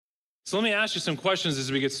So let me ask you some questions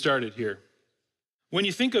as we get started here. When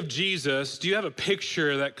you think of Jesus, do you have a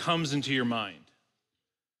picture that comes into your mind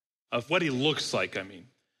of what he looks like?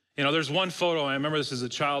 There's one photo, I remember this as a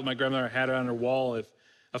child, my grandmother had it on her wall, of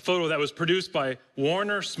a photo that was produced by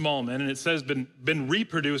Warner Smallman, and it says been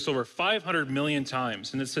reproduced over 500 million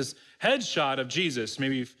times. And it says headshot of Jesus,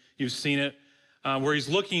 maybe you've seen it, where he's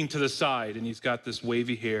looking to the side, and he's got this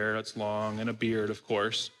wavy hair that's long and a beard, of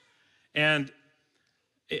course. And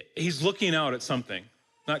he's looking out at something,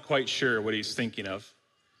 not quite sure what he's thinking of,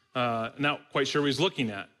 not quite sure what he's looking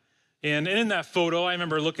at. And in that photo, I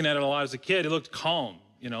remember looking at it a lot as a kid. It looked calm.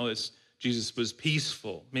 Jesus was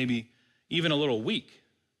peaceful, maybe even a little weak.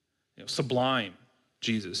 Sublime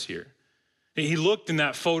Jesus here. He looked in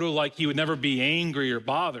that photo like he would never be angry or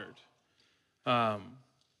bothered.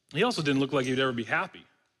 He also didn't look like he'd ever be happy.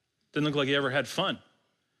 Didn't look like he ever had fun.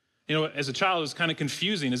 As a child, it was kind of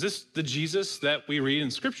confusing. Is this the Jesus that we read in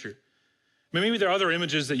Scripture? Maybe there are other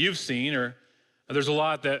images that you've seen, or there's a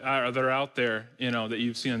lot that are out there, that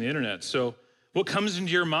you've seen on the internet. So what comes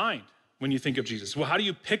into your mind when you think of Jesus? Well, how do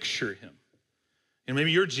you picture him? And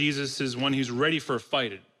maybe your Jesus is one who's ready for a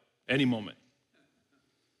fight at any moment.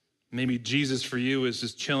 Maybe Jesus for you is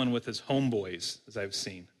just chilling with his homeboys, as I've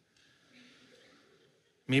seen.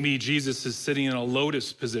 Maybe Jesus is sitting in a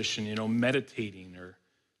lotus position, meditating. Or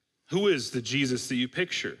who is the Jesus that you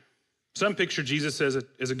picture? Some picture Jesus as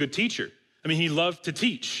a good teacher. He loved to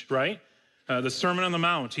teach, right? The Sermon on the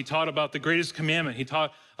Mount, he taught about the greatest commandment. He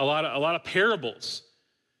taught a lot of parables.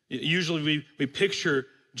 Usually we picture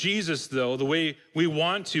Jesus, though, the way we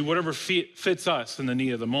want to, whatever fits us in the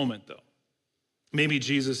need of the moment, though. Maybe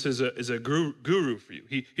Jesus is a guru for you.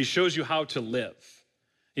 He shows you how to live.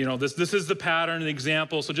 This is the pattern, the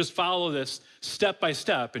example, so just follow this step by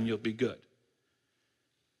step and you'll be good.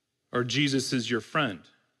 Or Jesus is your friend.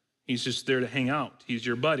 He's just there to hang out. He's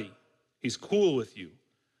your buddy. He's cool with you.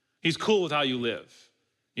 He's cool with how you live.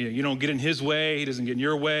 You don't get in his way. He doesn't get in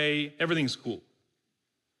your way. Everything's cool.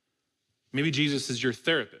 Maybe Jesus is your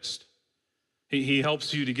therapist. He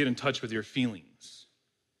helps you to get in touch with your feelings.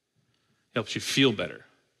 He helps you feel better.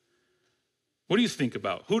 What do you think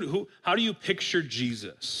about? How do you picture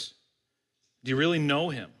Jesus? Do you really know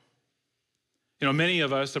him? Many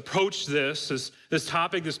of us approach this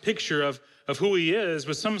topic, this picture of who he is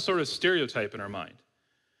with some sort of stereotype in our mind.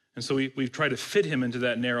 And so we've tried to fit him into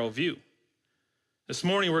that narrow view. This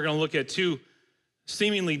morning, we're going to look at two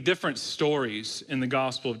seemingly different stories in the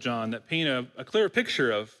Gospel of John that paint a clear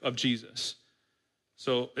picture of Jesus.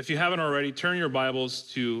 So if you haven't already, turn your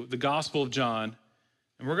Bibles to the Gospel of John,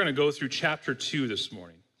 and we're going to go through chapter 2 this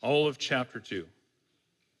morning, all of chapter 2.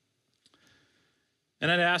 And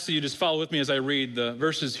I'd ask that you just follow with me as I read. The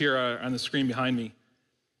verses here are on the screen behind me.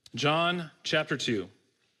 John chapter 2.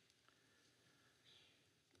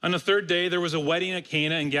 On the third day, there was a wedding at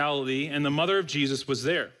Cana in Galilee, and the mother of Jesus was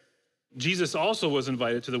there. Jesus also was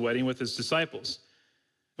invited to the wedding with his disciples.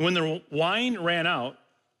 And when the wine ran out,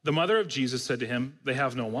 the mother of Jesus said to him, "They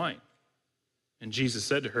have no wine." And Jesus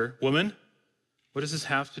said to her, "Woman, what does this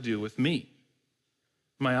have to do with me?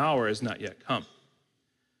 My hour has not yet come."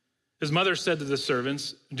 His mother said to the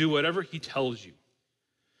servants, "Do whatever he tells you."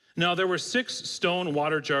 Now there were 6 stone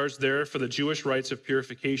water jars there for the Jewish rites of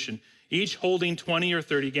purification, each holding 20 or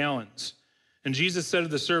 30 gallons. And Jesus said to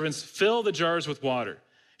the servants, "Fill the jars with water."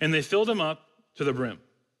 And they filled them up to the brim.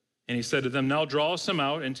 And he said to them, "Now draw some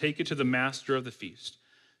out and take it to the master of the feast."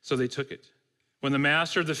 So they took it. When the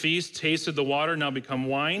master of the feast tasted the water now become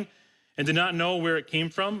wine and did not know where it came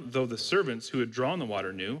from, though the servants who had drawn the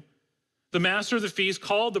water knew, the master of the feast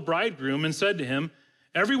called the bridegroom and said to him,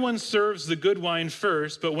 "Everyone serves the good wine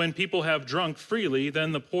first, but when people have drunk freely,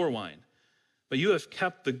 then the poor wine. But you have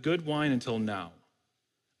kept the good wine until now."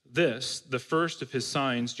 This, the first of his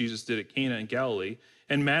signs Jesus did at Cana in Galilee,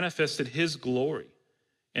 and manifested his glory,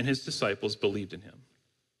 and his disciples believed in him.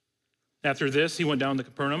 After this, he went down to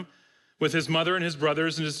Capernaum with his mother and his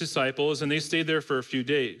brothers and his disciples, and they stayed there for a few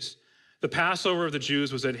days. The Passover of the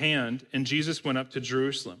Jews was at hand, and Jesus went up to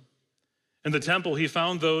Jerusalem. In the temple, he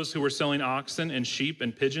found those who were selling oxen and sheep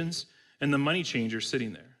and pigeons, and the money changers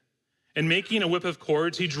sitting there. And making a whip of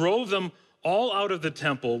cords, he drove them all out of the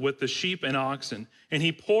temple with the sheep and oxen, and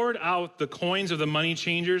he poured out the coins of the money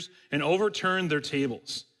changers and overturned their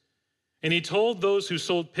tables. And he told those who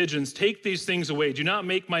sold pigeons, "Take these things away. Do not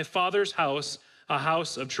make my Father's house a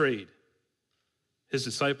house of trade." His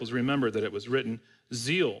disciples remembered that it was written,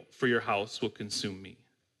 "Zeal for your house will consume me."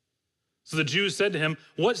 So the Jews said to him,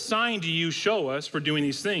 "What sign do you show us for doing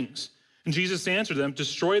these things?" And Jesus answered them,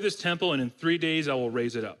 "Destroy this temple, and in 3 days I will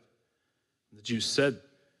raise it up." And the Jews said,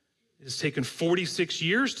 "It has taken 46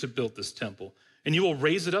 years to build this temple, and you will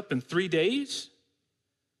raise it up in 3 days?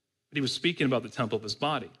 But he was speaking about the temple of his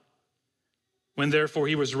body. When therefore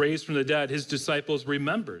he was raised from the dead, his disciples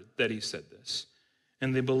remembered that he said this,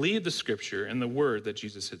 and they believed the scripture and the word that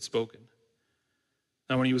Jesus had spoken.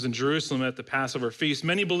 Now when he was in Jerusalem at the Passover feast,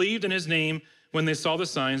 many believed in his name when they saw the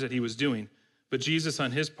signs that he was doing. But Jesus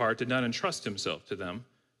on his part did not entrust himself to them,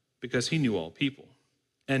 because he knew all people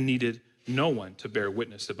and needed no one to bear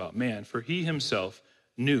witness about man, for he himself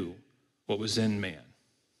knew what was in man.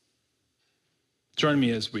 Join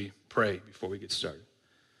me as we pray before we get started.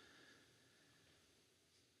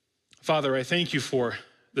 Father, I thank you for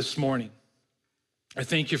this morning. I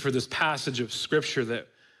thank you for this passage of scripture that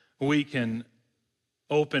we can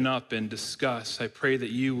open up and discuss. I pray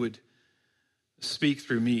that you would speak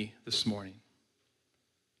through me this morning,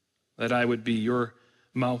 that I would be your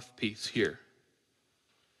mouthpiece here.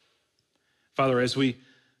 Father, as we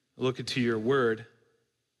look into your word,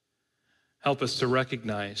 help us to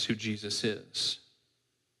recognize who Jesus is,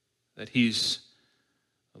 that he's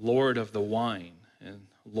Lord of the wine and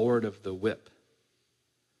Lord of the whip,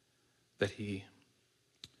 that he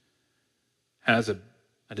has an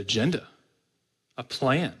agenda, a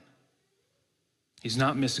plan. He's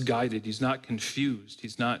not misguided. He's not confused.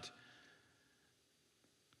 He's not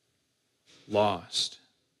lost.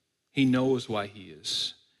 He knows why he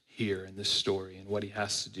is here in this story and what he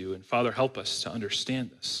has to do. And Father, help us to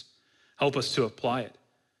understand this. Help us to apply it.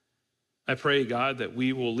 I pray, God, that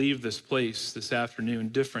we will leave this place this afternoon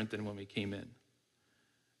different than when we came in,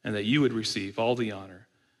 and that you would receive all the honor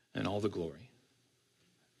and all the glory.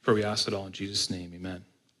 For we ask it all in Jesus' name, amen.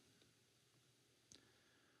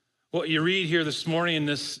 What you read here this morning in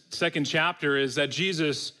this second chapter is that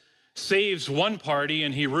Jesus saves one party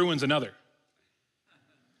and he ruins another.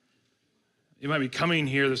 You might be coming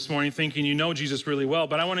here this morning thinking you know Jesus really well,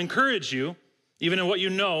 but I want to encourage you, even in what you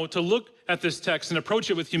know, to look at this text and approach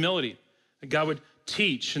it with humility, that God would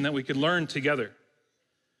teach and that we could learn together.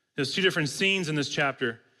 There's two different scenes in this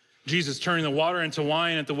chapter. Jesus turning the water into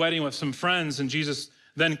wine at the wedding with some friends, and Jesus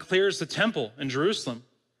then clears the temple in Jerusalem.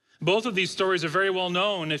 Both of these stories are very well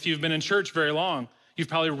known. If you've been in church very long, you've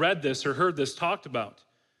probably read this or heard this talked about.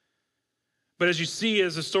 But as you see,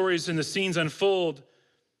 as the stories and the scenes unfold,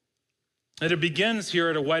 that it begins here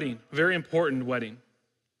at a wedding, a very important wedding.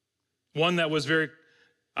 One that was very,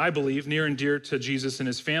 I believe, near and dear to Jesus and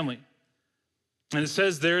his family. And it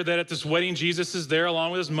says there that at this wedding, Jesus is there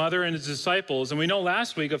along with his mother and his disciples. And we know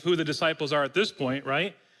last week of who the disciples are at this point,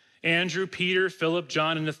 right? Andrew, Peter, Philip,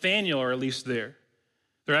 John, and Nathaniel are at least there.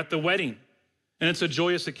 They're at the wedding, and it's a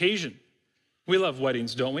joyous occasion. We love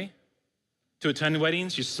weddings, don't we? To attend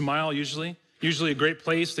weddings, you smile usually. Usually a great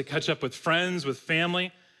place to catch up with friends, with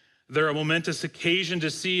family. They're a momentous occasion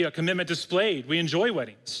to see a commitment displayed. We enjoy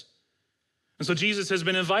weddings. And so Jesus has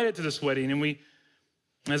been invited to this wedding, and we,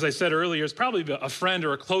 as I said earlier, is probably a friend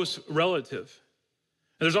or a close relative.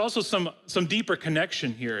 And there's also some deeper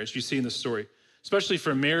connection here, as you see in the story, especially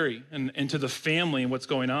for Mary and to the family and what's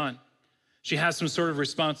going on. She has some sort of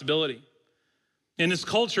responsibility. In this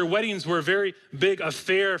culture, weddings were a very big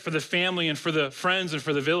affair for the family and for the friends and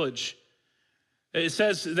for the village. It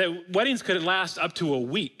says that weddings could last up to a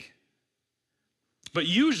week. But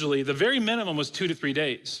usually, the very minimum was 2 to 3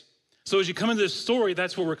 days. So as you come into this story,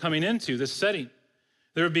 that's what we're coming into, this setting.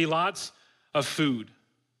 There would be lots of food,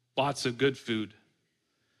 lots of good food.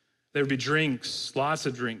 There would be drinks, lots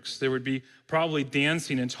of drinks. There would be probably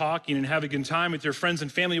dancing and talking and having a good time with your friends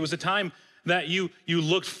and family. It was a time that you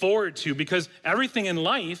looked forward to because everything in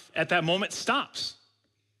life at that moment stops.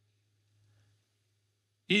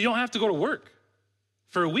 You don't have to go to work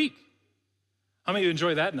for a week. How many of you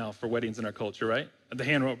enjoy that now for weddings in our culture, right? The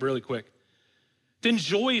hand went up really quick. To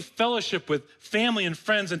enjoy fellowship with family and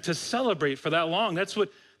friends and to celebrate for that long. That's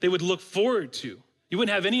what they would look forward to. You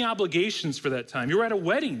wouldn't have any obligations for that time. You were at a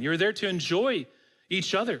wedding. You were there to enjoy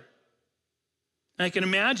each other. And I can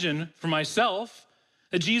imagine for myself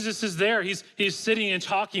that Jesus is there. He's sitting and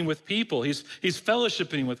talking with people. He's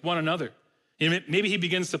fellowshipping with one another. And maybe he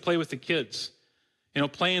begins to play with the kids,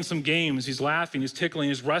 playing some games. He's laughing, he's tickling,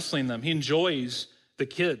 he's wrestling them. He enjoys the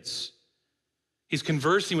kids. He's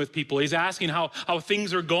conversing with people. He's asking how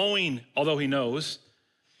things are going, although he knows.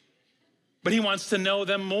 But he wants to know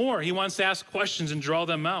them more. He wants to ask questions and draw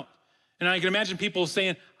them out. And I can imagine people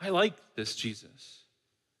saying, I like this Jesus.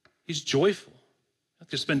 He's joyful. I have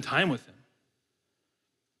to spend time with him.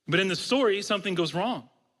 But in the story, something goes wrong. All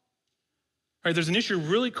right, there's an issue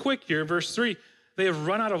really quick here. Verse 3, they have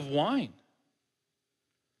run out of wine.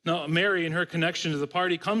 Now, Mary, in her connection to the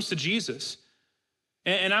party, comes to Jesus.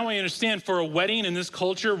 And I want you to understand, for a wedding in this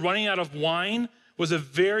culture, running out of wine was a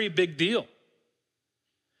very big deal.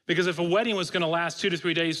 Because if a wedding was going to last 2 to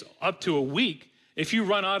 3 days, up to a week, if you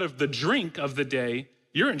run out of the drink of the day,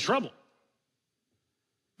 you're in trouble.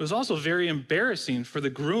 It was also very embarrassing for the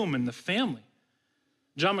groom and the family.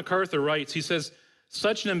 John MacArthur writes, he says,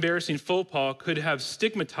 such an embarrassing faux pas could have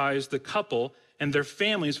stigmatized the couple and their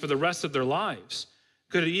families for the rest of their lives.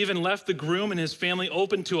 Could have even left the groom and his family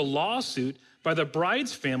open to a lawsuit by the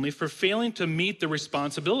bride's family for failing to meet the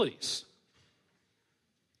responsibilities.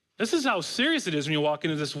 This is how serious it is when you walk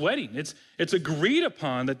into this wedding. It's agreed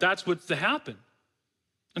upon that that's what's to happen.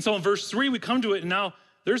 And so in verse 3, we come to it, and now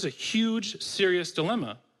there's a huge, serious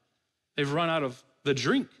dilemma. They've run out of the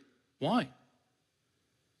drink, wine.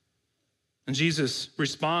 And Jesus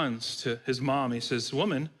responds to his mom. He says,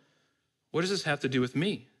 woman, what does this have to do with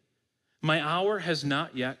me? My hour has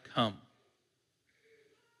not yet come.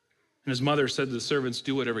 And his mother said to the servants,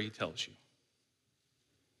 do whatever he tells you.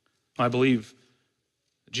 I believe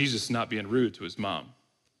Jesus is not being rude to his mom.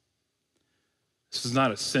 This is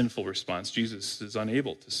not a sinful response. Jesus is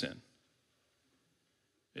unable to sin.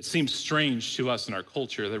 It seems strange to us in our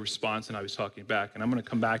culture, the response, and I was talking back, and I'm going to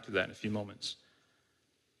come back to that in a few moments.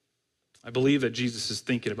 I believe that Jesus is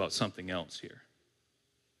thinking about something else here.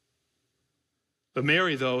 But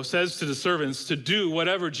Mary, though, says to the servants to do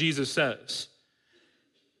whatever Jesus says.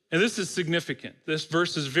 And this is significant. This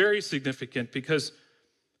verse is very significant because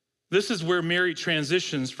this is where Mary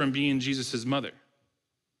transitions from being Jesus' mother.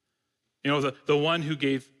 You know, the one who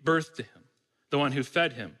gave birth to him, the one who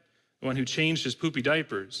fed him, the one who changed his poopy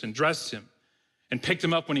diapers and dressed him and picked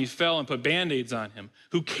him up when he fell and put Band-Aids on him,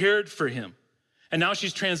 who cared for him. And now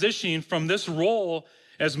she's transitioning from this role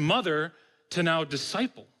as mother to now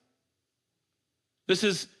disciple. This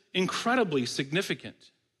is incredibly significant.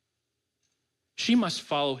 She must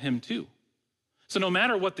follow him too. So no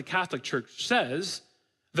matter what the Catholic Church says,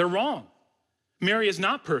 they're wrong. Mary is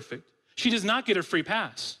not perfect. She does not get a free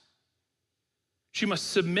pass. She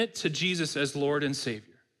must submit to Jesus as Lord and Savior.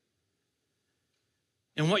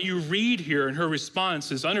 And what you read here in her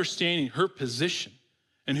response is understanding her position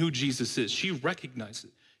and who Jesus is. She recognizes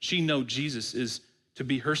it. She knows Jesus is to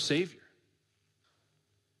be her Savior.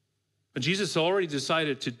 But Jesus already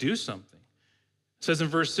decided to do something. It says in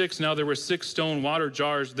verse 6, now there were 6 stone water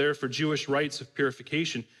jars there for Jewish rites of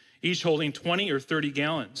purification, each holding 20 or 30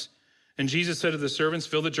 gallons. And Jesus said to the servants,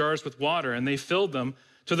 fill the jars with water, and they filled them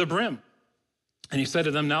to the brim. And he said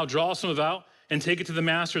to them, now draw some out and take it to the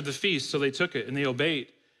master of the feast. So they took it and they obeyed.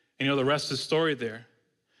 And you know the rest of the story there.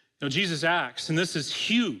 You know, Jesus acts, and this is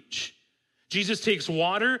huge. Jesus takes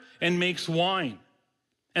water and makes wine.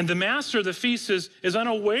 And the master of the feast is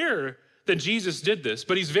unaware that Jesus did this,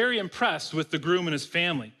 but he's very impressed with the groom and his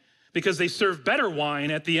family because they serve better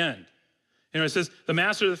wine at the end. You know, it says the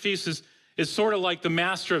master of the feast is sort of like the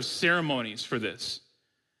master of ceremonies for this.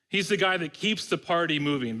 He's the guy that keeps the party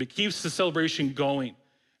moving, but keeps the celebration going.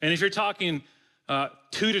 And if you're talking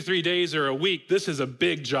 2 to 3 days or a week, this is a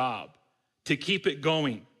big job to keep it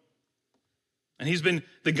going. And he's been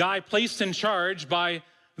the guy placed in charge by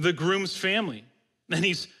the groom's family. And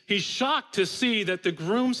he's shocked to see that the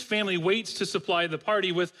groom's family waits to supply the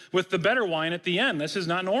party with the better wine at the end. This is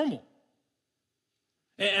not normal.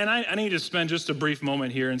 And I need to spend just a brief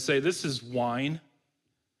moment here and say this is wine,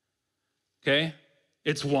 okay?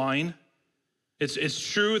 It's wine. It's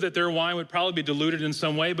true that their wine would probably be diluted in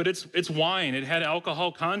some way, but it's wine. It had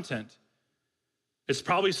alcohol content. It's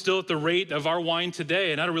probably still at the rate of our wine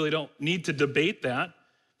today, and I really don't need to debate that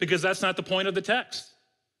because that's not the point of the text.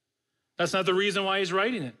 That's not the reason why he's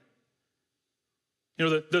writing it. You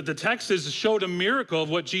know, the text is showed a miracle of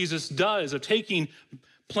what Jesus does, of taking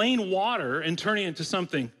plain water and turning it into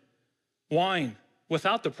something, wine,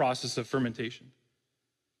 without the process of fermentation.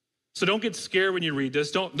 So don't get scared when you read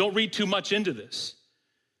this. Don't read too much into this.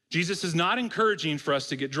 Jesus is not encouraging for us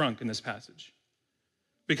to get drunk in this passage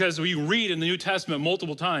because we read in the New Testament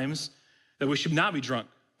multiple times that we should not be drunk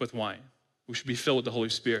with wine. We should be filled with the Holy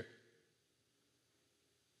Spirit.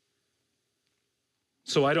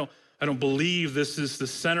 So I don't believe this is the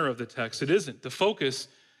center of the text. It isn't. The focus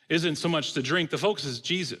isn't so much the drink. The focus is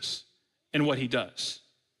Jesus and what he does.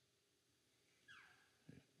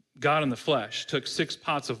 God in the flesh took 6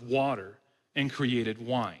 pots of water and created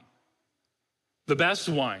wine. The best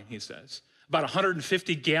wine, he says. About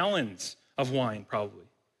 150 gallons of wine, probably.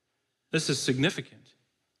 This is significant.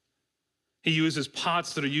 He uses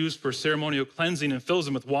pots that are used for ceremonial cleansing and fills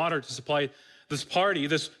them with water to supply this party,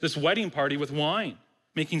 this wedding party with wine,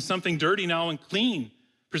 making something dirty now and clean,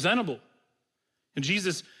 presentable. And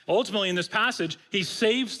Jesus, ultimately in this passage, he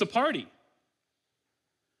saves the party.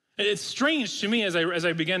 It's strange to me as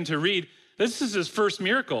I begin to read, this is his first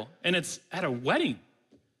miracle, and it's at a wedding.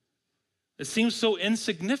 It seems so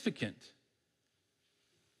insignificant.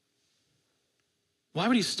 Why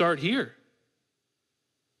would he start here?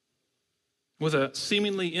 With a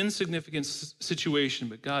seemingly insignificant situation,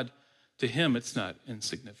 but God, to him, it's not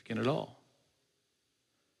insignificant at all.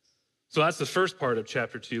 So that's the first part of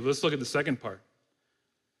chapter 2. Let's look at the second part.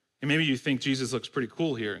 And maybe you think Jesus looks pretty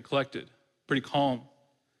cool here and collected, pretty calm.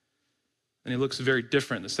 And he looks very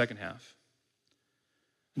different in the second half.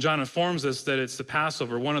 John informs us that it's the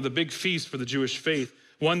Passover, one of the big feasts for the Jewish faith,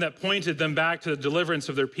 one that pointed them back to the deliverance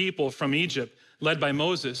of their people from Egypt, led by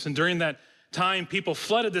Moses. And during that time, people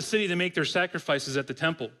flooded the city to make their sacrifices at the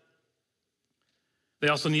temple. They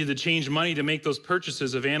also needed to change money to make those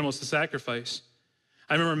purchases of animals to sacrifice.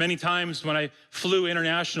 I remember many times when I flew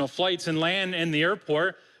international flights and land in the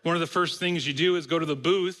airport, one of the first things you do is go to the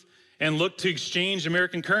booth and look to exchange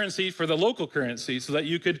American currency for the local currency so that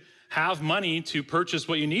you could have money to purchase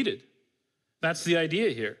what you needed. That's the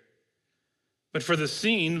idea here. But for this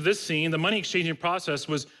scene, the money exchanging process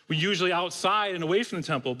was usually outside and away from the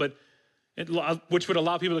temple, but which would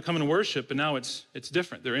allow people to come and worship, but now it's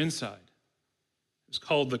different. They're inside. It's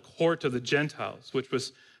called the court of the Gentiles, which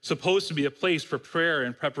was supposed to be a place for prayer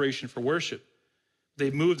and preparation for worship.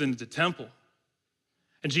 They've moved into the temple.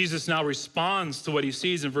 And Jesus now responds to what he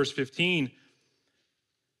sees in verse 15.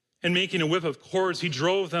 And making a whip of cords, he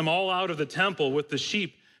drove them all out of the temple with the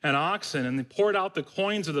sheep and oxen, and they poured out the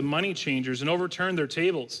coins of the money changers and overturned their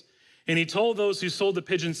tables. And he told those who sold the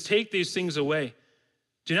pigeons, "Take these things away.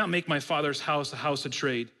 Do not make my Father's house a house of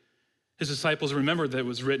trade." His disciples remembered that it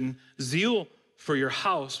was written, "Zeal for your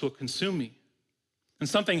house will consume me." And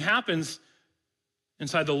something happens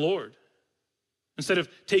inside the Lord. Instead of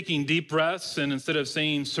taking deep breaths and instead of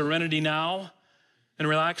saying serenity now and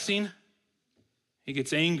relaxing, he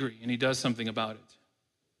gets angry and he does something about it.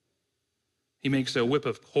 He makes a whip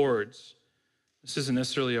of cords. This isn't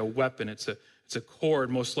necessarily a weapon. It's a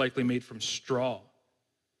cord most likely made from straw.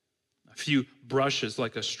 A few brushes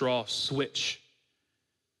like a straw switch.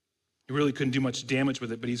 He really couldn't do much damage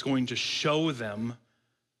with it, but he's going to show them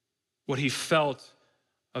what he felt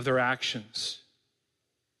of their actions.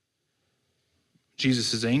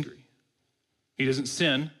 Jesus is angry. He doesn't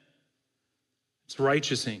sin. It's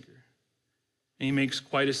righteous anger. And he makes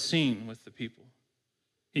quite a scene with the people.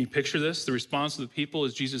 Can you picture this? The response of the people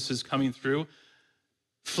as Jesus is coming through,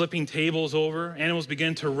 flipping tables over, animals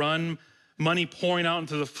begin to run, money pouring out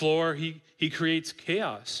into the floor. He creates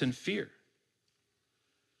chaos and fear.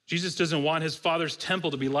 Jesus doesn't want his Father's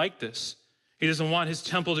temple to be like this. He doesn't want his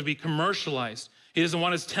temple to be commercialized. He doesn't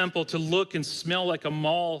want his temple to look and smell like a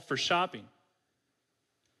mall for shopping.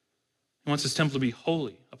 He wants his temple to be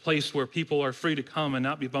holy, a place where people are free to come and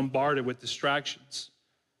not be bombarded with distractions.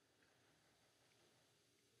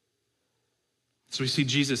 So we see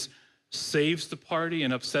Jesus saves the party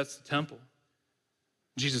and upsets the temple.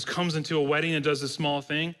 Jesus comes into a wedding and does a small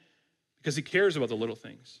thing because he cares about the little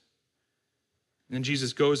things. And then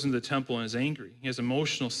Jesus goes into the temple and is angry. He has an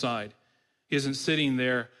emotional side. He isn't sitting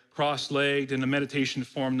there cross-legged in a meditation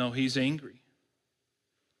form. No, he's angry.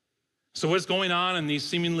 So what's going on in these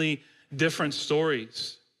seemingly different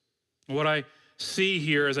stories? What I see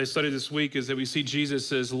here as I study this week is that we see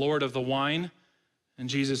Jesus as Lord of the wine and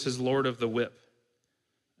Jesus as Lord of the whip.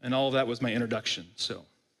 And all of that was my introduction, so.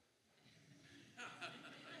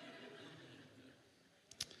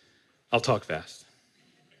 I'll talk fast.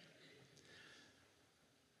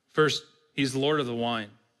 First, he's Lord of the wine.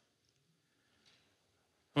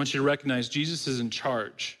 I want you to recognize Jesus is in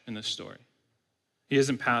charge in this story. He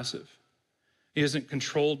isn't passive. He isn't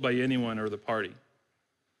controlled by anyone or the party.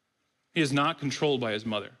 He is not controlled by his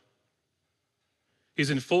mother. He's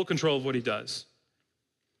in full control of what he does.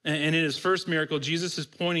 And in his first miracle, Jesus is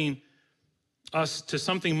pointing us to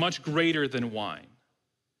something much greater than wine.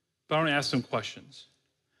 But I want to ask some questions.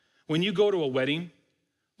 When you go to a wedding,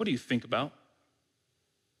 what do you think about?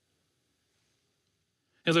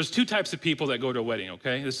 Now, there's two types of people that go to a wedding,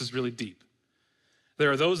 okay? This is really deep. There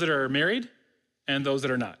are those that are married and those that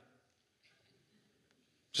are not.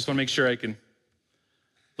 Just want to make sure I can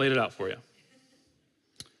lay it out for you.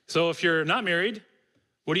 So if you're not married,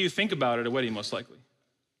 what do you think about at a wedding most likely?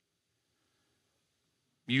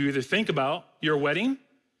 You either think about your wedding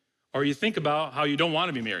or you think about how you don't want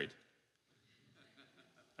to be married.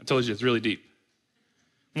 I told you it's really deep.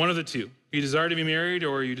 One of the two. You desire to be married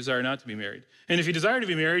or you desire not to be married. And if you desire to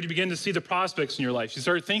be married, you begin to see the prospects in your life. You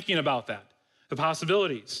start thinking about that, the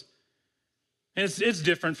possibilities. And it's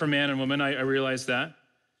different for man and woman, I realize that.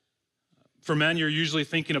 For men, you're usually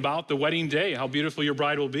thinking about the wedding day, how beautiful your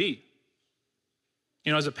bride will be.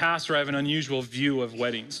 You know, as a pastor, I have an unusual view of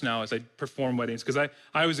weddings now as I perform weddings because I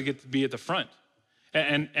always get to be at the front.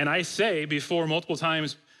 And I say before multiple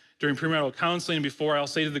times during premarital counseling, before I'll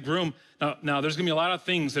say to the groom, now there's gonna be a lot of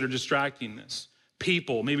things that are distracting this.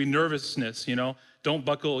 People, maybe nervousness, don't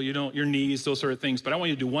buckle, your knees, those sort of things. But I want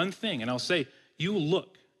you to do one thing, and I'll say, you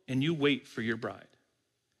look and you wait for your bride.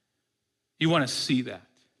 You wanna see that.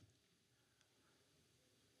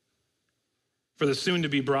 For the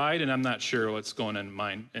soon-to-be bride, and I'm not sure what's going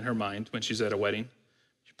on in her mind when she's at a wedding.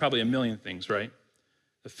 Probably a million things, right?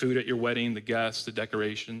 The food at your wedding, the guests, the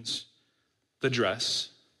decorations, the dress.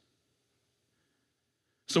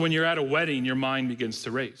 So when you're at a wedding, your mind begins to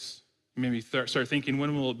race. Maybe start thinking,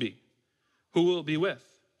 when will it be? Who will it be with?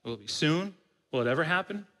 Will it be soon? Will it ever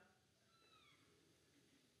happen?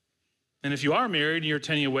 And if you are married and you're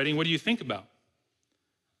attending a wedding, what do you think about?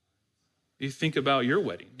 You think about your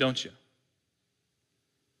wedding, don't you?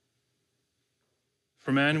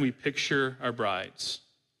 For men, we picture our brides.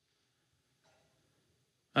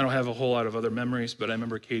 I don't have a whole lot of other memories, but I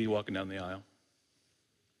remember Katie walking down the aisle.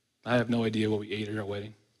 I have no idea what we ate at our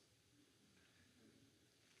wedding.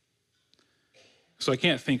 So I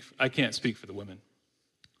can't speak for the women.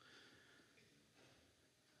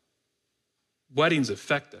 Weddings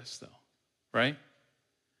affect us, though, right?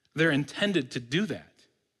 They're intended to do that.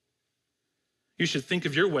 You should think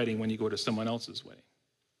of your wedding when you go to someone else's wedding.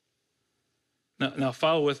 Now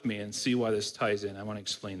follow with me and see why this ties in. I want to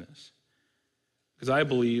explain this. Because I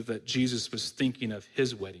believe that Jesus was thinking of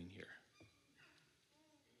his wedding here.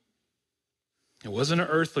 It wasn't an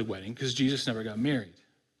earthly wedding because Jesus never got married.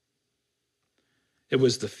 It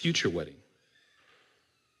was the future wedding.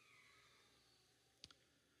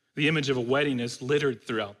 The image of a wedding is littered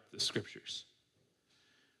throughout the scriptures.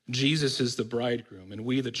 Jesus is the bridegroom, and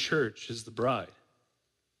we, the church, is the bride.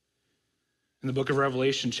 In the book of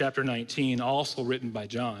Revelation, chapter 19, also written by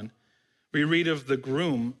John, we read of the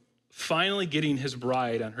groom finally getting his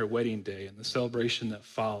bride on her wedding day and the celebration that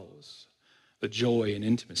follows, the joy and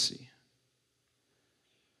intimacy.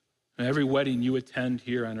 And every wedding you attend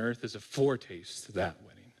here on earth is a foretaste to that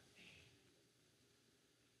wedding.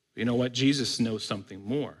 But you know what? Jesus knows something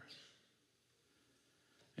more.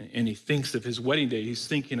 And he thinks of his wedding day, he's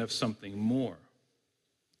thinking of something more.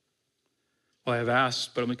 Well, I have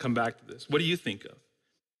asked, but let me come back to this. What do you think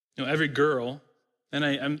of? Every girl,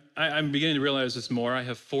 and I'm beginning to realize this more. I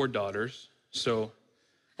have 4 daughters, so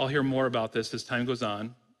I'll hear more about this as time goes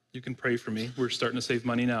on. You can pray for me. We're starting to save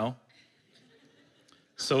money now.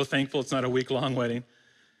 So thankful it's not a week-long wedding.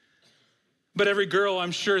 But every girl,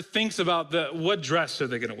 I'm sure, thinks about what dress are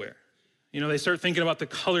they going to wear. They start thinking about the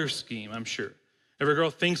color scheme, I'm sure. Every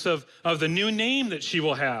girl thinks of the new name that she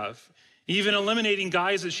will have, even eliminating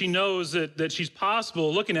guys that she knows that she's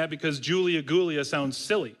possible looking at because Julia Gulia sounds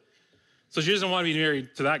silly. So she doesn't want to be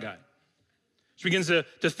married to that guy. She begins to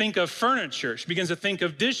think of furniture. She begins to think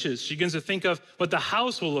of dishes. She begins to think of what the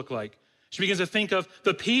house will look like. She begins to think of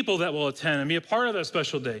the people that will attend and be a part of that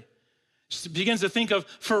special day. She begins to think of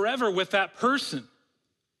forever with that person.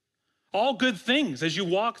 All good things as you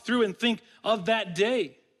walk through and think of that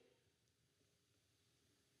day.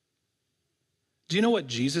 Do you know what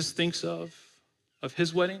Jesus thinks of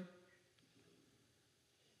his wedding?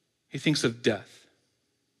 He thinks of death.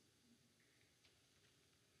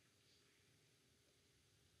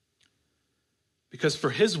 Because for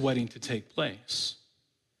his wedding to take place,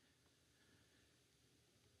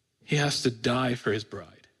 he has to die for his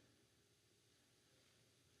bride.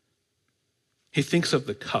 He thinks of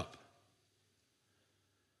the cup.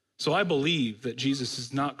 So I believe that Jesus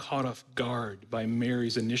is not caught off guard by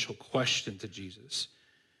Mary's initial question to Jesus.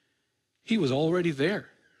 He was already there.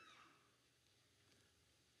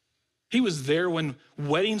 He was there when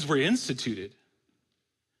weddings were instituted.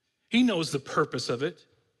 He knows the purpose of it.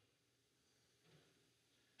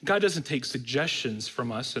 God doesn't take suggestions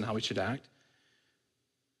from us on how we should act.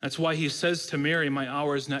 That's why he says to Mary, my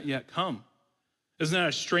hour has not yet come. Isn't that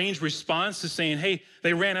a strange response to saying, hey,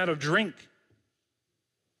 they ran out of drink?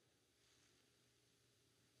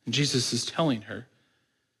 And Jesus is telling her,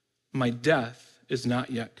 my death is not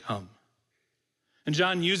yet come. And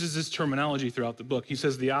John uses this terminology throughout the book. He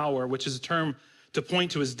says the hour, which is a term to point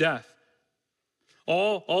to his death.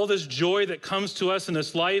 All this joy that comes to us in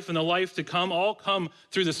this life and the life to come, all come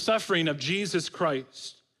through the suffering of Jesus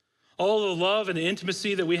Christ. All the love and the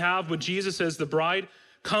intimacy that we have with Jesus as the bride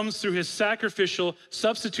comes through his sacrificial,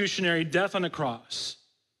 substitutionary death on the cross.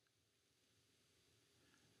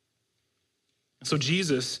 So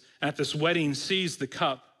Jesus, at this wedding, sees the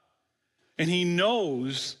cup, and he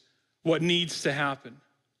knows what needs to happen.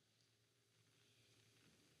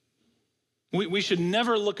 We should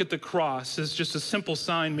never look at the cross as just a simple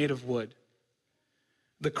sign made of wood.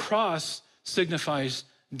 The cross signifies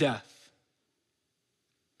death.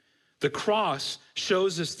 The cross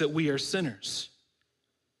shows us that we are sinners.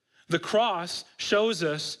 The cross shows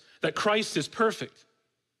us that Christ is perfect.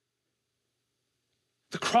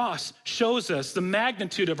 The cross shows us the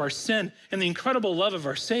magnitude of our sin and the incredible love of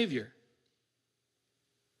our Savior.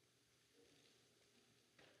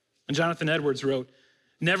 And Jonathan Edwards wrote,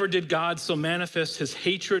 "Never did God so manifest his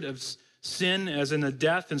hatred of sin as in the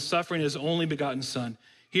death and suffering of his only begotten Son.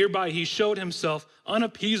 Hereby he showed himself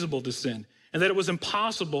unappeasable to sin, and that it was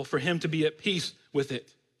impossible for him to be at peace with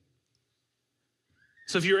it."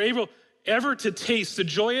 So if you're able ever to taste the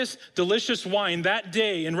joyous, delicious wine that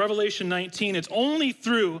day in Revelation 19, it's only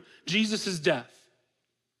through Jesus' death.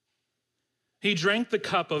 He drank the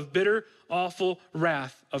cup of bitter, awful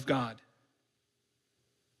wrath of God.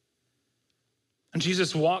 And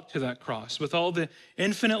Jesus walked to that cross with all the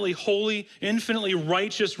infinitely holy, infinitely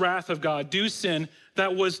righteous wrath of God, due sin,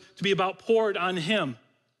 that was to be about poured on him.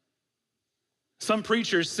 Some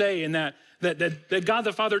preachers say in that God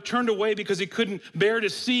the Father turned away because he couldn't bear to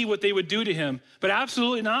see what they would do to him, but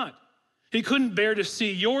absolutely not. He couldn't bear to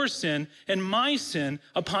see your sin and my sin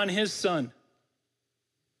upon his Son.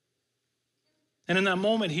 And in that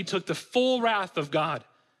moment, he took the full wrath of God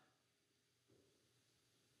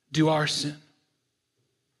due our sin.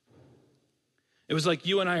 It was like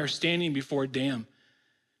you and I are standing before a dam,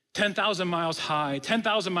 10,000 miles high,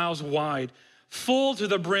 10,000 miles wide, full to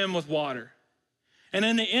the brim with water. And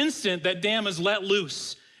in the instant, that dam is let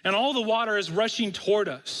loose, and all the water is rushing toward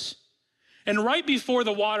us. And right before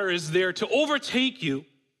the water is there to overtake you,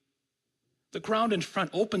 the ground in front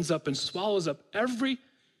opens up and swallows up every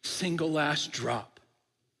single last drop.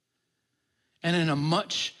 And in a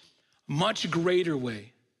much, much greater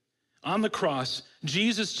way, on the cross,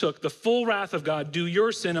 Jesus took the full wrath of God, due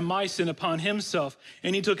your sin and my sin, upon himself.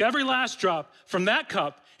 And he took every last drop from that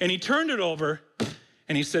cup and he turned it over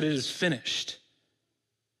and he said, "It is finished."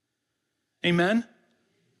 Amen?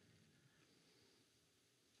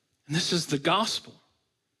 And this is the gospel.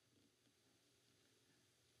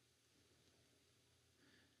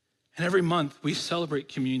 And every month we celebrate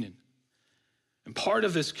communion. And part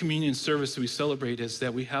of this communion service that we celebrate is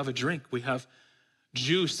that we have a drink. We have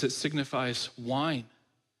juice that signifies wine.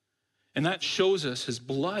 And that shows us his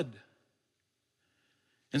blood.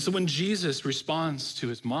 And so when Jesus responds to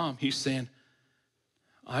his mom, he's saying,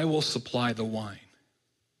 "I will supply the wine.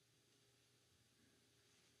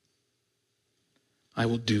 I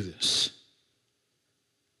will do this.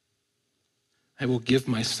 I will give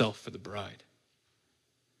myself for the bride."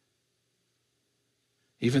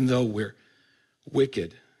 Even though we're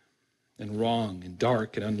wicked and wrong and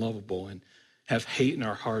dark and unlovable and have hate in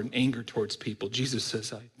our heart and anger towards people, Jesus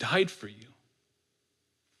says, "I died for you."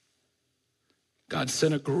 God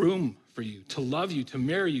sent a groom for you, to love you, to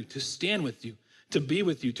marry you, to stand with you, to be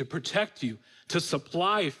with you, to protect you, to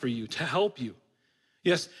supply for you, to help you.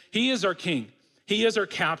 Yes, he is our king. He is our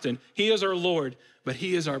captain. He is our Lord, but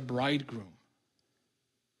he is our bridegroom,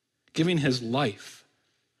 giving his life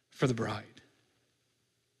for the bride.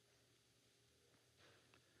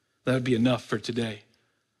 That would be enough for today,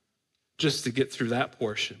 just to get through that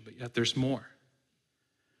portion, but yet there's more.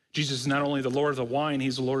 Jesus is not only the Lord of the wine,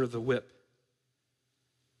 he's the Lord of the whip.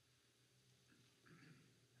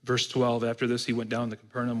 Verse 12, after this, he went down to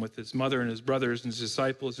Capernaum with his mother and his brothers and his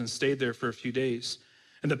disciples and stayed there for a few days.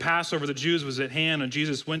 And the Passover of the Jews was at hand, and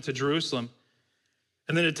Jesus went to Jerusalem.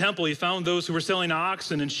 And in the temple, he found those who were selling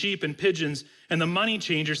oxen and sheep and pigeons and the money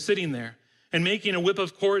changers sitting there. And making a whip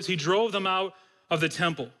of cords, he drove them out of the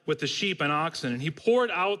temple with the sheep and oxen. And he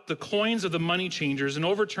poured out the coins of the money changers and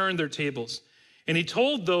overturned their tables. And he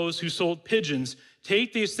told those who sold pigeons,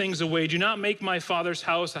 "Take these things away. Do not make my Father's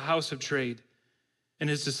house a house of trade." And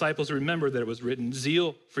his disciples remembered that it was written,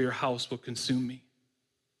 "Zeal for your house will consume me."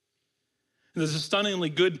 And the stunningly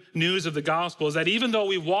good news of the gospel is that even though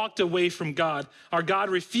we walked away from God, our God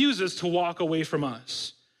refuses to walk away from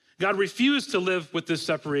us. God refused to live with this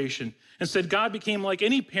separation. Instead, God became like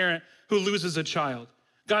any parent who loses a child.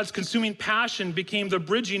 God's consuming passion became the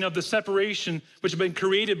bridging of the separation which had been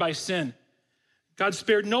created by sin. God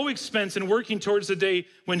spared no expense in working towards the day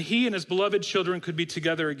when he and his beloved children could be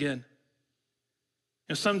together again.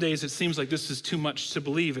 And some days it seems like this is too much to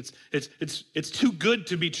believe. It's too good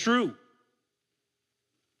to be true.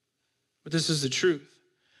 But this is the truth.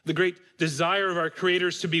 The great desire of our Creator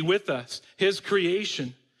is to be with us, his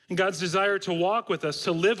creation, and God's desire to walk with us,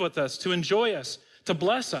 to live with us, to enjoy us, to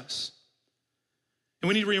bless us. And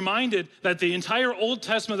we need to be reminded that the entire Old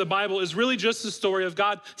Testament of the Bible is really just the story of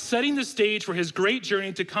God setting the stage for his great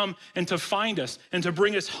journey to come and to find us and to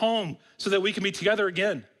bring us home so that we can be together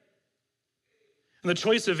again. And the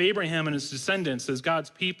choice of Abraham and his descendants as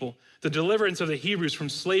God's people, the deliverance of the Hebrews from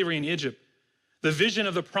slavery in Egypt, the vision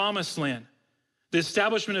of the promised land, the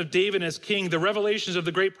establishment of David as king, the revelations of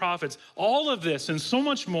the great prophets, all of this and so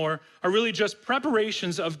much more are really just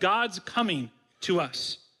preparations of God's coming to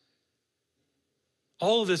us.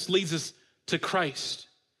 All of this leads us to Christ,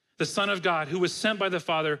 the Son of God, who was sent by the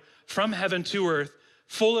Father from heaven to earth,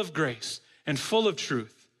 full of grace and full of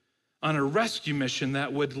truth, on a rescue mission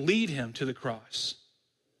that would lead him to the cross.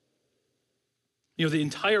 You know, the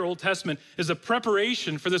entire Old Testament is a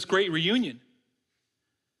preparation for this great reunion.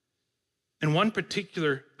 And one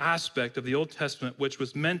particular aspect of the Old Testament which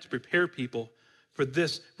was meant to prepare people for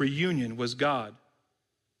this reunion was God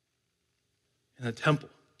and the temple.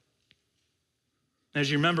 As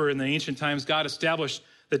you remember, in the ancient times, God established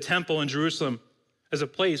the temple in Jerusalem as a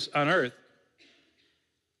place on earth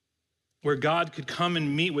where God could come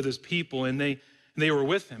and meet with his people, and they were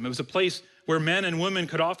with him. It was a place where men and women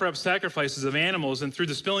could offer up sacrifices of animals, and through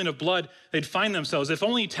the spilling of blood, they'd find themselves, if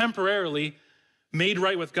only temporarily, made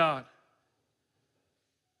right with God.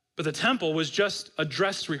 But the temple was just a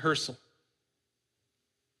dress rehearsal.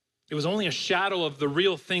 It was only a shadow of the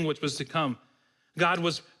real thing which was to come. God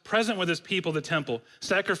was present with his people, the temple.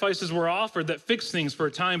 Sacrifices were offered that fixed things for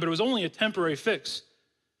a time, but it was only a temporary fix.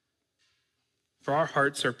 For our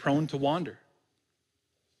hearts are prone to wander.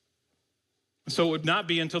 So it would not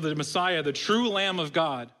be until the Messiah, the true Lamb of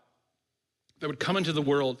God, that would come into the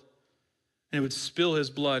world and it would spill his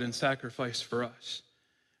blood and sacrifice for us.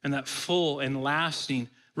 And that full and lasting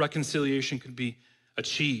reconciliation could be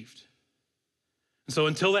achieved. And so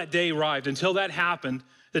until that day arrived, until that happened,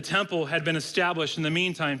 the temple had been established in the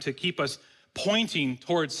meantime to keep us pointing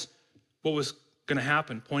towards what was going to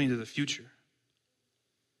happen, pointing to the future.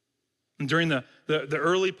 And during the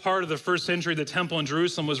early part of the first century, the temple in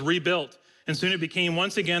Jerusalem was rebuilt, and soon it became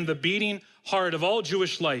once again the beating heart of all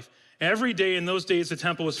Jewish life. Every day in those days, the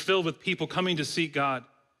temple was filled with people coming to seek God.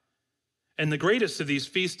 And the greatest of these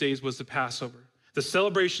feast days was the Passover, the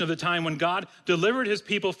celebration of the time when God delivered his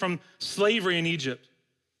people from slavery in Egypt.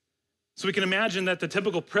 So we can imagine that the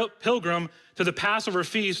typical pilgrim to the Passover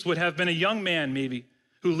feast would have been a young man, maybe,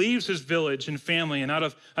 who leaves his village and family and out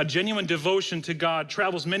of a genuine devotion to God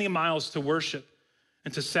travels many miles to worship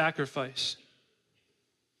and to sacrifice.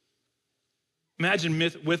 Imagine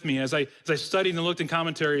with me as I studied and looked in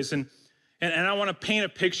commentaries, and I want to paint a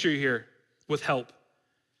picture here with help.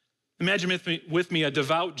 Imagine with me a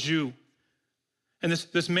devout Jew. And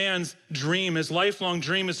this man's dream, his lifelong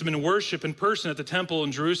dream, has been worship in person at the temple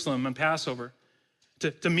in Jerusalem on Passover,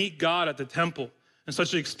 to meet God at the temple. And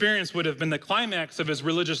such an experience would have been the climax of his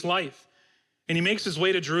religious life. And he makes his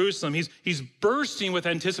way to Jerusalem. He's bursting with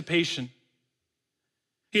anticipation.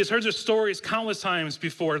 He has heard the stories countless times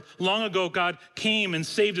before. Long ago, God came and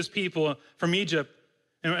saved his people from Egypt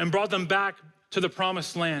and brought them back to the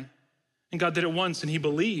promised land. And God did it once, and he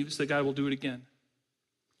believes that God will do it again.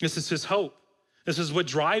 This is his hope. This is what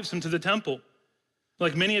drives him to the temple.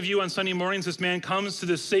 Like many of you on Sunday mornings, this man comes to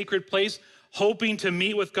this sacred place hoping to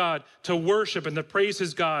meet with God, to worship and to praise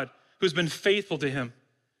his God who's been faithful to him.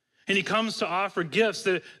 And he comes to offer gifts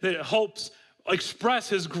that hopes express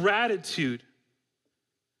his gratitude.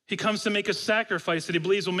 He comes to make a sacrifice that he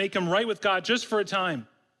believes will make him right with God just for a time.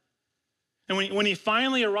 And when he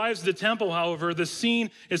finally arrives at the temple, however, the scene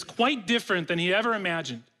is quite different than he ever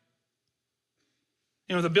imagined.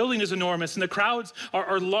 You know, the building is enormous and the crowds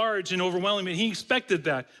are large and overwhelming, and he expected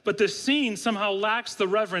that. But the scene somehow lacks the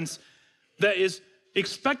reverence that is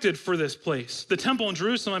expected for this place. The temple in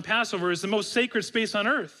Jerusalem on Passover is the most sacred space on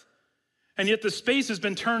earth, and yet the space has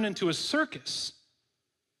been turned into a circus.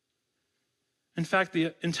 In fact,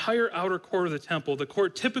 the entire outer court of the temple, the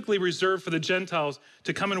court typically reserved for the Gentiles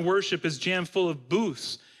to come and worship, is jammed full of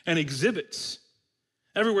booths and exhibits.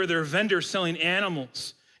 Everywhere there are vendors selling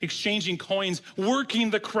animals, exchanging coins, working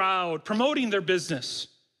the crowd, promoting their business.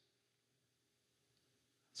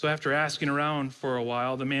 So after asking around for a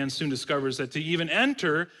while, the man soon discovers that to even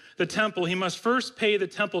enter the temple, he must first pay the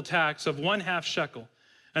temple tax of 1/2 shekel.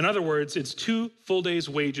 In other words, it's 2 full days'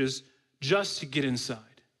 wages just to get inside.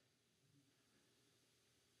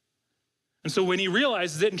 And so when he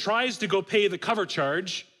realizes it and tries to go pay the cover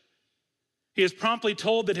charge, he is promptly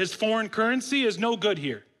told that his foreign currency is no good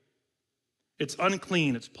here. It's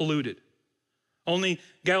unclean, it's polluted. Only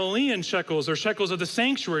Galilean shekels or shekels of the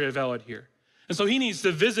sanctuary are valid here. And so he needs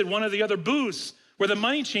to visit one of the other booths where the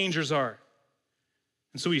money changers are.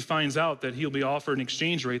 And so he finds out that he'll be offered an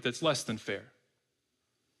exchange rate that's less than fair.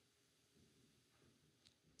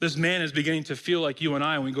 This man is beginning to feel like you and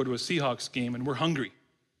I when we go to a Seahawks game and we're hungry.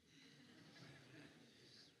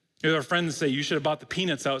 Our friends say, you should have bought the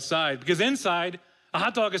peanuts outside, because inside A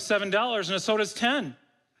hot dog is $7 and a soda is $10. You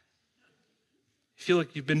feel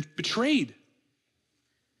like you've been betrayed.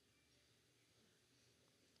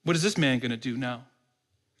 What is this man going to do now?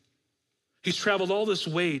 He's traveled all this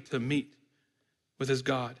way to meet with his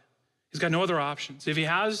God. He's got no other options. If he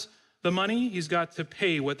has the money, he's got to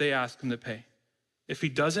pay what they ask him to pay. If he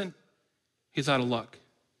doesn't, he's out of luck.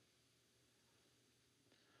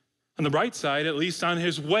 On the bright side, at least on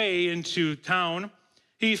his way into town,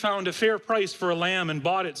 he found a fair price for a lamb and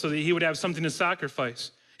bought it so that he would have something to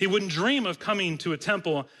sacrifice. He wouldn't dream of coming to a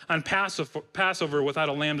temple on Passover without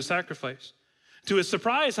a lamb to sacrifice. To his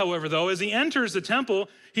surprise, however, though, as he enters the temple,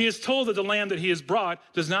 he is told that the lamb that he has brought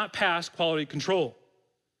does not pass quality control.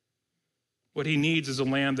 What he needs is a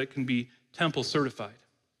lamb that can be temple certified,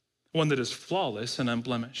 one that is flawless and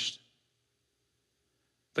unblemished.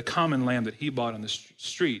 The common lamb that he bought on the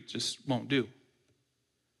street just won't do.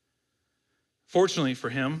 Fortunately for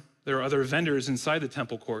him, there are other vendors inside the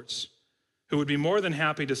temple courts who would be more than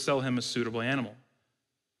happy to sell him a suitable animal.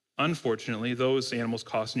 Unfortunately, those animals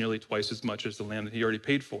cost nearly twice as much as the lamb that he already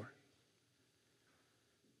paid for.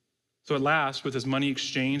 So at last, with his money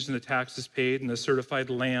exchanged and the taxes paid and the certified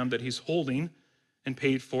lamb that he's holding and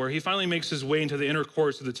paid for, he finally makes his way into the inner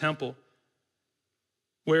courts of the temple,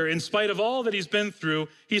 where in spite of all that he's been through,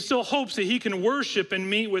 he still hopes that he can worship and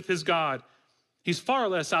meet with his God. He's far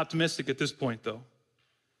less optimistic at this point, though.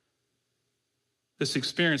 This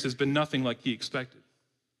experience has been nothing like he expected.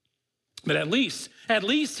 But at least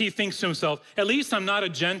he thinks to himself, at least I'm not a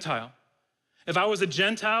Gentile. If I was a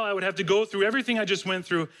Gentile, I would have to go through everything I just went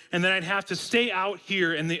through, and then I'd have to stay out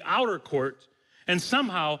here in the outer court and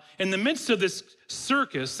somehow, in the midst of this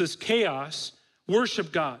circus, this chaos,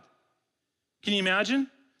 worship God. Can you imagine?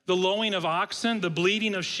 The lowing of oxen, the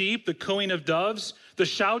bleating of sheep, the cooing of doves, the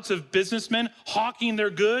shouts of businessmen hawking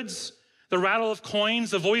their goods, the rattle of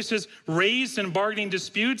coins, the voices raised in bargaining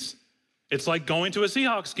disputes. It's like going to a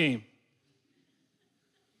Seahawks game.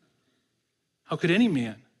 How could any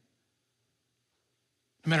man,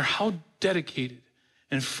 no matter how dedicated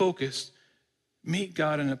and focused, meet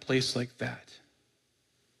God in a place like that?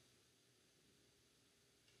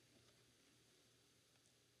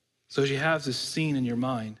 So as you have this scene in your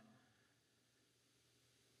mind,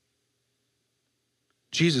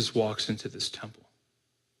 Jesus walks into this temple.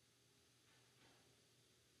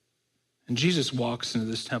 And Jesus walks into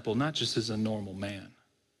this temple not just as a normal man.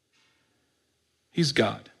 He's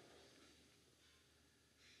God.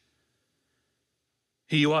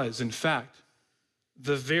 He was, in fact,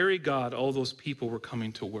 the very God all those people were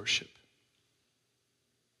coming to worship.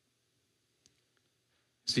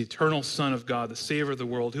 It's the eternal Son of God, the Savior of the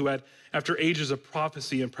world, who had, after ages of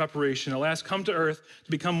prophecy and preparation, at last come to earth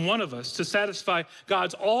to become one of us, to satisfy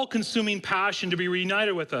God's all-consuming passion to be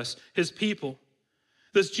reunited with us, his people.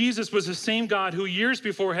 This Jesus was the same God who years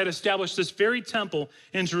before had established this very temple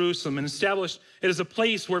in Jerusalem and established it as a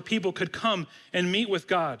place where people could come and meet with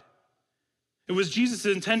God. It was Jesus'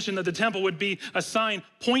 intention that the temple would be a sign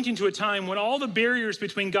pointing to a time when all the barriers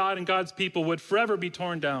between God and God's people would forever be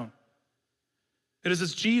torn down. It is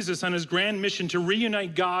this Jesus on his grand mission to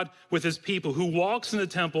reunite God with his people who walks in the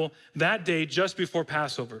temple that day just before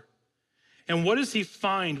Passover. And what does he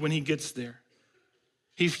find when he gets there?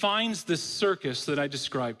 He finds this circus that I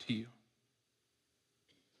described to you.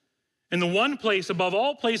 In the one place above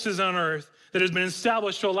all places on earth that has been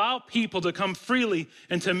established to allow people to come freely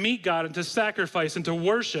and to meet God and to sacrifice and to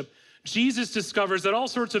worship, Jesus discovers that all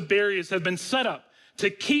sorts of barriers have been set up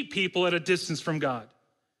to keep people at a distance from God.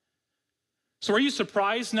 So are you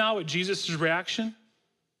surprised now at Jesus' reaction?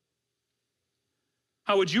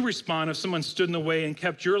 How would you respond if someone stood in the way and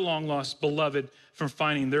kept your long-lost beloved from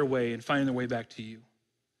finding their way and finding their way back to you?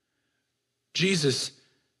 Jesus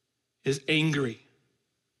is angry.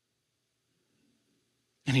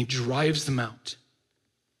 And he drives them out.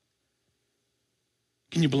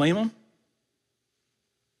 Can you blame him?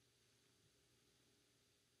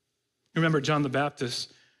 Remember John the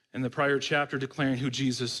Baptist in the prior chapter declaring who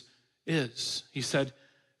Jesus is. He said,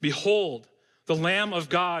 "Behold, the Lamb of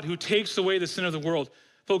God who takes away the sin of the world."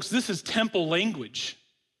 Folks, this is temple language.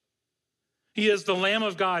 He is the Lamb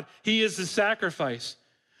of God. He is the sacrifice.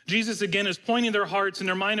 Jesus, again, is pointing their hearts and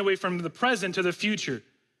their mind away from the present to the future.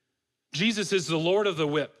 Jesus is the Lord of the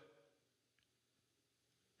whip.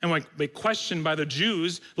 And when they questioned by the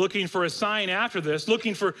Jews, looking for a sign after this,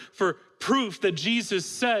 looking for proof that Jesus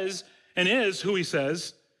says and is who he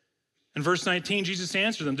says, in verse 19, Jesus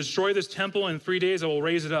answered them, "Destroy this temple, and in 3 days I will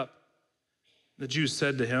raise it up." The Jews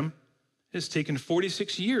said to him, "It has taken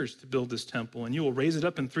 46 years to build this temple, and you will raise it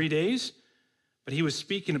up in 3 days?" But he was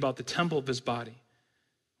speaking about the temple of his body.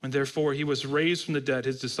 When therefore he was raised from the dead,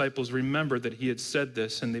 his disciples remembered that he had said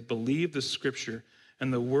this, and they believed the scripture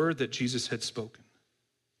and the word that Jesus had spoken.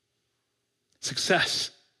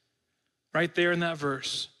 Success. Right there in that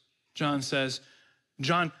verse, John says,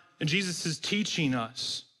 Jesus is teaching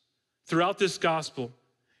us throughout this gospel.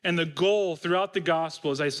 And the goal throughout the gospel,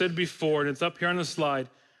 as I said before, and it's up here on the slide,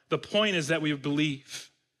 the point is that we believe.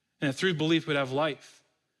 And that through belief we'd have life.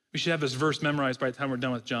 We should have this verse memorized by the time we're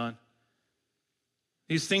done with John.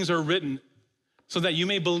 These things are written so that you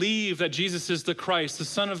may believe that Jesus is the Christ, the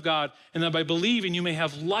Son of God, and that by believing you may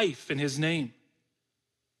have life in his name.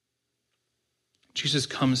 Jesus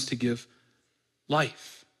comes to give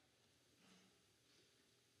life.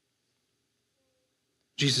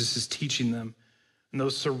 Jesus is teaching them and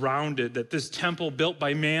those surrounded that this temple built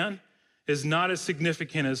by man is not as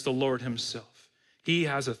significant as the Lord himself. He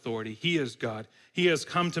has authority. He is God. He has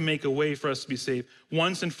come to make a way for us to be saved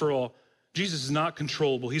once and for all. Jesus is not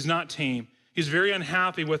controllable. He's not tame. He's very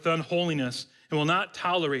unhappy with unholiness and will not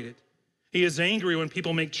tolerate it. He is angry when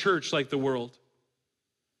people make church like the world.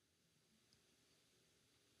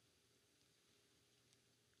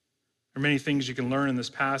 There are many things you can learn in this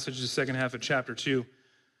passage, the second half of chapter 2.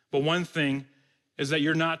 But one thing is that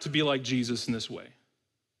you're not to be like Jesus in this way.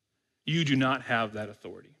 You do not have that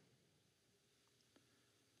authority.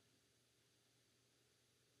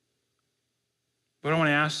 But I want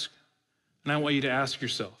to ask, and I want you to ask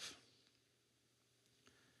yourself,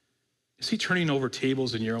 is he turning over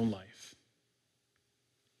tables in your own life?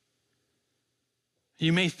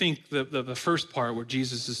 You may think the first part where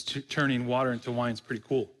Jesus is turning water into wine is pretty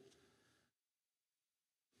cool.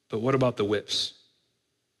 But what about the whips?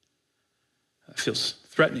 That feels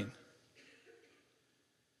threatening.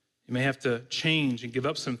 You may have to change and give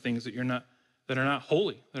up some things that are not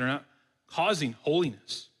holy, that are not causing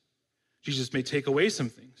holiness. Jesus may take away some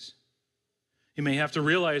things. You may have to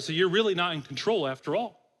realize that you're really not in control after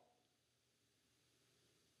all.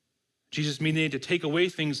 Jesus may need to take away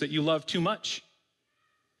things that you love too much.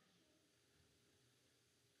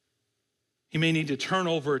 He may need to turn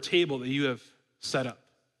over a table that you have set up.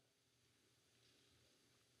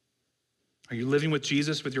 Are you living with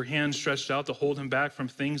Jesus with your hands stretched out to hold him back from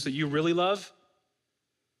things that you really love?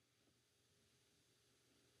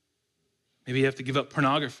 Maybe you have to give up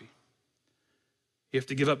pornography. You have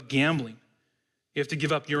to give up gambling. You have to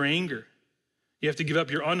give up your anger. You have to give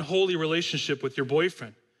up your unholy relationship with your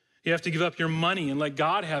boyfriend. You have to give up your money and let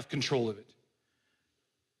God have control of it.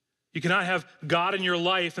 You cannot have God in your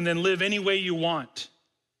life and then live any way you want.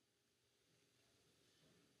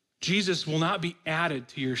 Jesus will not be added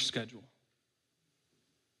to your schedule.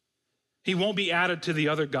 He won't be added to the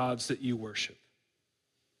other gods that you worship.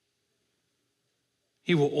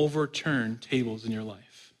 He will overturn tables in your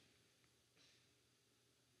life.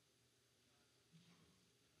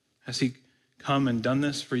 Has he come and done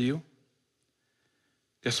this for you?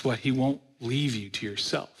 Guess what? He won't leave you to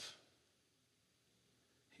yourself.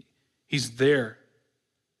 He's there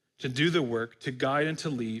to do the work, to guide and to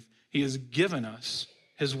lead. He has given us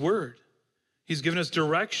his word. He's given us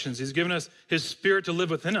directions. He's given us his spirit to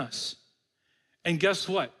live within us. And guess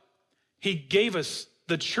what? He gave us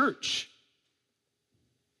the church.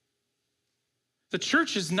 The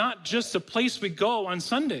church is not just a place we go on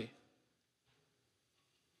Sunday.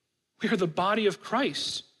 We are the body of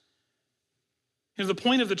Christ. You know, the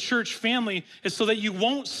point of the church family is so that you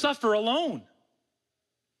won't suffer alone.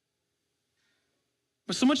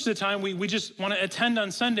 But so much of the time, we just want to attend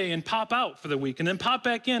on Sunday and pop out for the week and then pop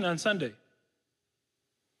back in on Sunday.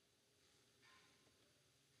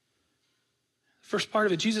 First part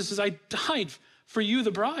of it, Jesus says, I died for you,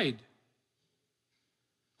 the bride.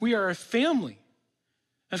 We are a family.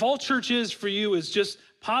 If all church is for you is just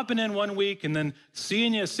popping in one week and then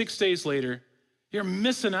seeing you 6 days later, you're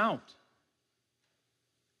missing out.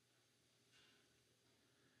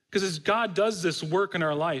 Because as God does this work in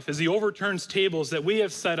our life, as he overturns tables that we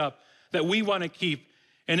have set up, that we want to keep,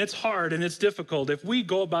 and it's hard and it's difficult, if we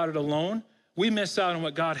go about it alone, we miss out on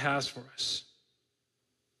what God has for us.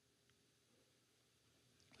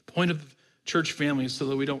 The point of the church family is so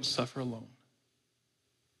that we don't suffer alone.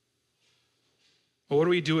 Well, what do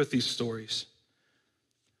we do with these stories?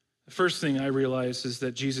 The first thing I realize is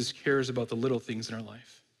that Jesus cares about the little things in our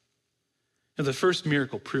life. And the first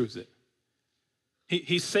miracle proves it.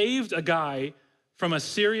 He saved a guy from a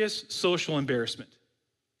serious social embarrassment,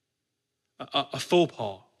 a faux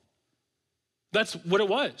pas. That's what it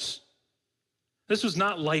was. This was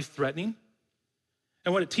not life-threatening.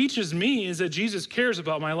 And what it teaches me is that Jesus cares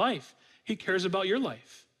about my life. He cares about your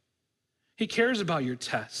life. He cares about your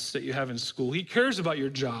tests that you have in school. He cares about your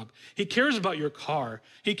job. He cares about your car.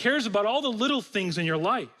 He cares about all the little things in your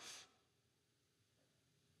life.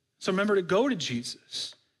 So remember to go to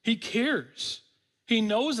Jesus. He cares. He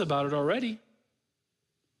knows about it already.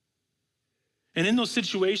 And in those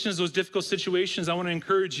situations, those difficult situations, I want to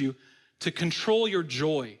encourage you to control your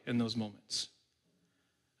joy in those moments.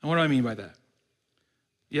 And what do I mean by that?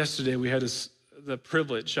 Yesterday, we had the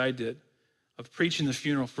privilege, I did, of preaching the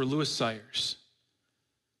funeral for Louis Sayers.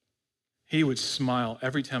 He would smile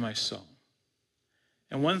every time I saw him.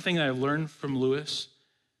 And one thing that I learned from Louis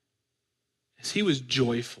is he was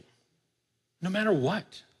joyful, no matter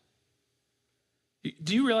what.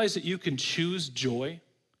 Do you realize that you can choose joy?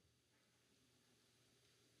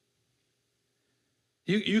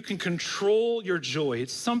 You can control your joy.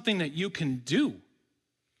 It's something that you can do.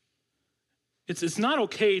 It's not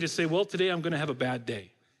okay to say, well, today I'm going to have a bad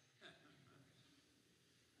day.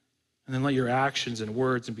 And then let your actions and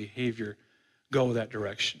words and behavior go that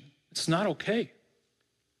direction. It's not okay.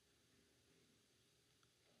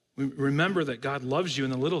 Remember that God loves you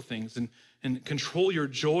in the little things and control your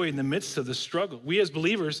joy in the midst of the struggle. We as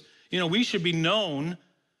believers, we should be known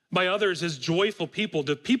by others as joyful people.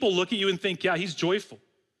 Do people look at you and think, yeah, he's joyful?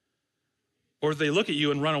 Or do they look at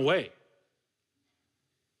you and run away?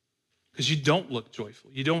 Because you don't look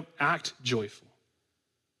joyful. You don't act joyful.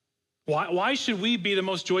 Why should we be the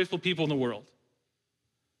most joyful people in the world?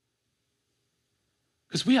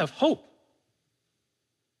 Because we have hope.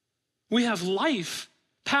 We have life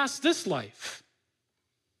past this life.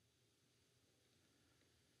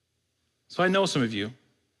 So I know some of you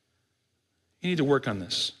need to work on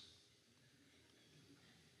this.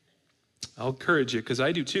 I'll encourage you because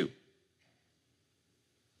I do too.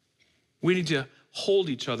 We need to hold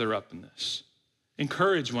each other up in this.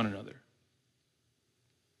 Encourage one another.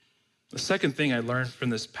 The second thing I learned from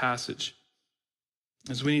this passage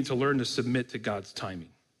is we need to learn to submit to God's timing.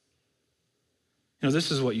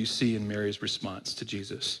 This is what you see in Mary's response to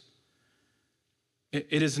Jesus.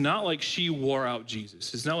 It is not like she wore out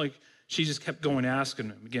Jesus. It's not like she just kept going asking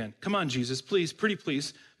him again, come on, Jesus, please, pretty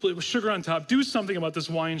please, with sugar on top, do something about this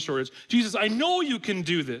wine shortage. Jesus, I know you can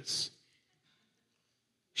do this.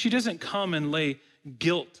 She doesn't come and lay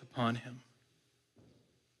guilt upon him.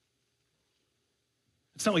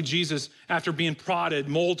 It's not like Jesus, after being prodded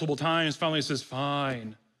multiple times, finally says,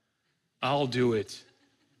 fine, I'll do it.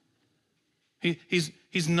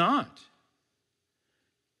 He's not.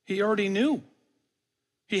 He already knew.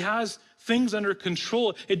 He has things under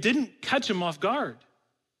control. It didn't catch him off guard.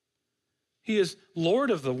 He is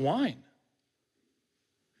Lord of the wine.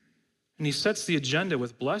 And he sets the agenda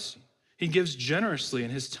with blessing. He gives generously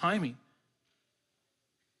in his timing.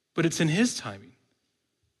 But it's in his timing,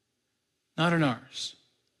 not in ours.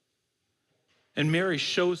 And Mary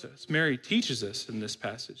shows us, Mary teaches us in this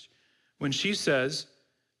passage when she says,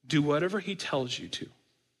 do whatever he tells you to.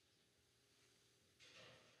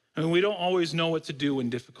 And we don't always know what to do when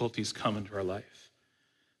difficulties come into our life.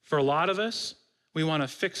 For a lot of us, we want to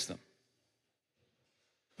fix them.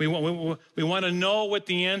 We want to know what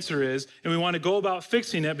the answer is, and we want to go about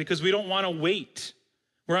fixing it because we don't want to wait.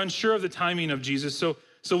 We're unsure of the timing of Jesus,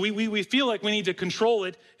 so we feel like we need to control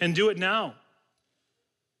it and do it now.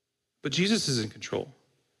 But Jesus is in control,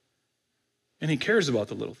 and he cares about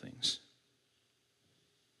the little things.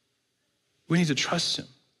 We need to trust him.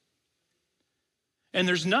 And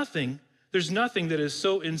there's nothing that is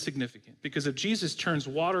so insignificant, because if Jesus turns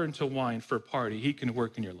water into wine for a party, he can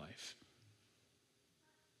work in your life.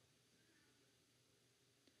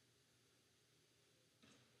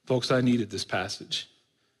 Folks, I needed this passage.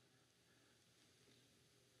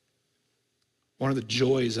 One of the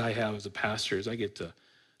joys I have as a pastor is I get to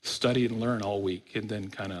study and learn all week and then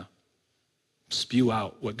kind of spew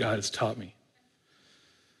out what God has taught me.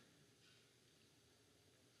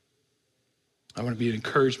 I want to be an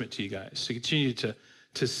encouragement to you guys to continue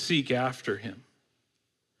to seek after him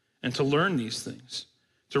and to learn these things,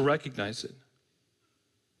 to recognize it.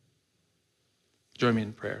 Join me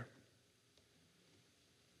in prayer.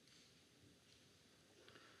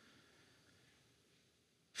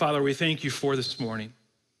 Father, we thank you for this morning.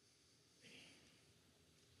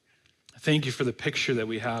 Thank you for the picture that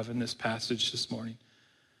we have in this passage this morning.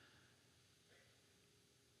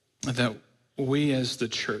 That we as the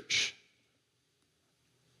church,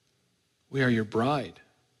 we are your bride.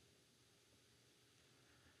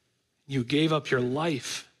 You gave up your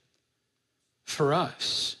life for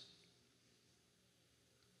us.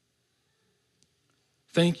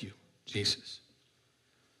 Thank you, Jesus.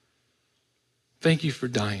 Thank you for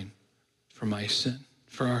dying for my sin,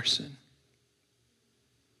 for our sin.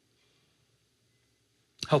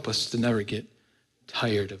 Help us to never get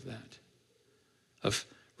tired of that, of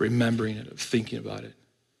remembering it, of thinking about it.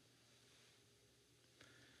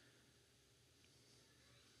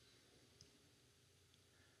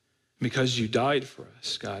 Because you died for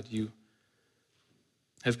us, God, you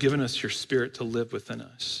have given us your Spirit to live within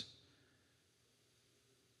us.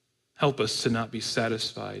 Help us to not be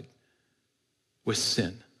satisfied with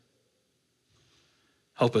sin.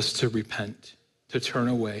 Help us to repent, to turn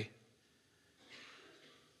away.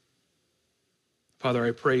 Father,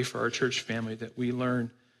 I pray for our church family that we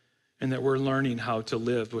learn and that we're learning how to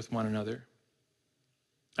live with one another.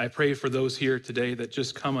 I pray for those here today that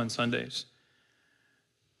just come on Sundays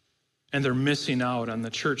and they're missing out on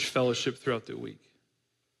the church fellowship throughout the week.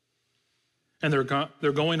 And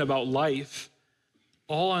they're going about life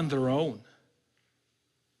all on their own.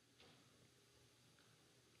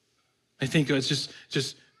 I think it's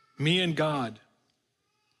just me and God,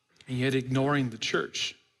 and yet ignoring the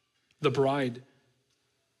church, the bride.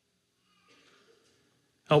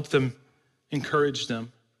 Help them, encourage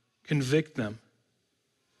them, convict them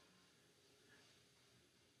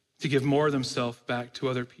to give more of themselves back to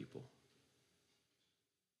other people.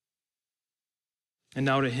 And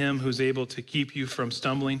now to him who's able to keep you from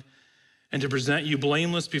stumbling and to present you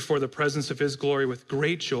blameless before the presence of his glory with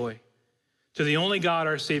great joy. To the only God,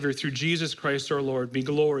 our Savior, through Jesus Christ our Lord, be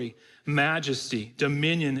glory, majesty,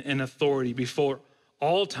 dominion, and authority before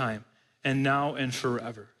all time and now and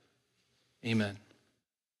forever. Amen.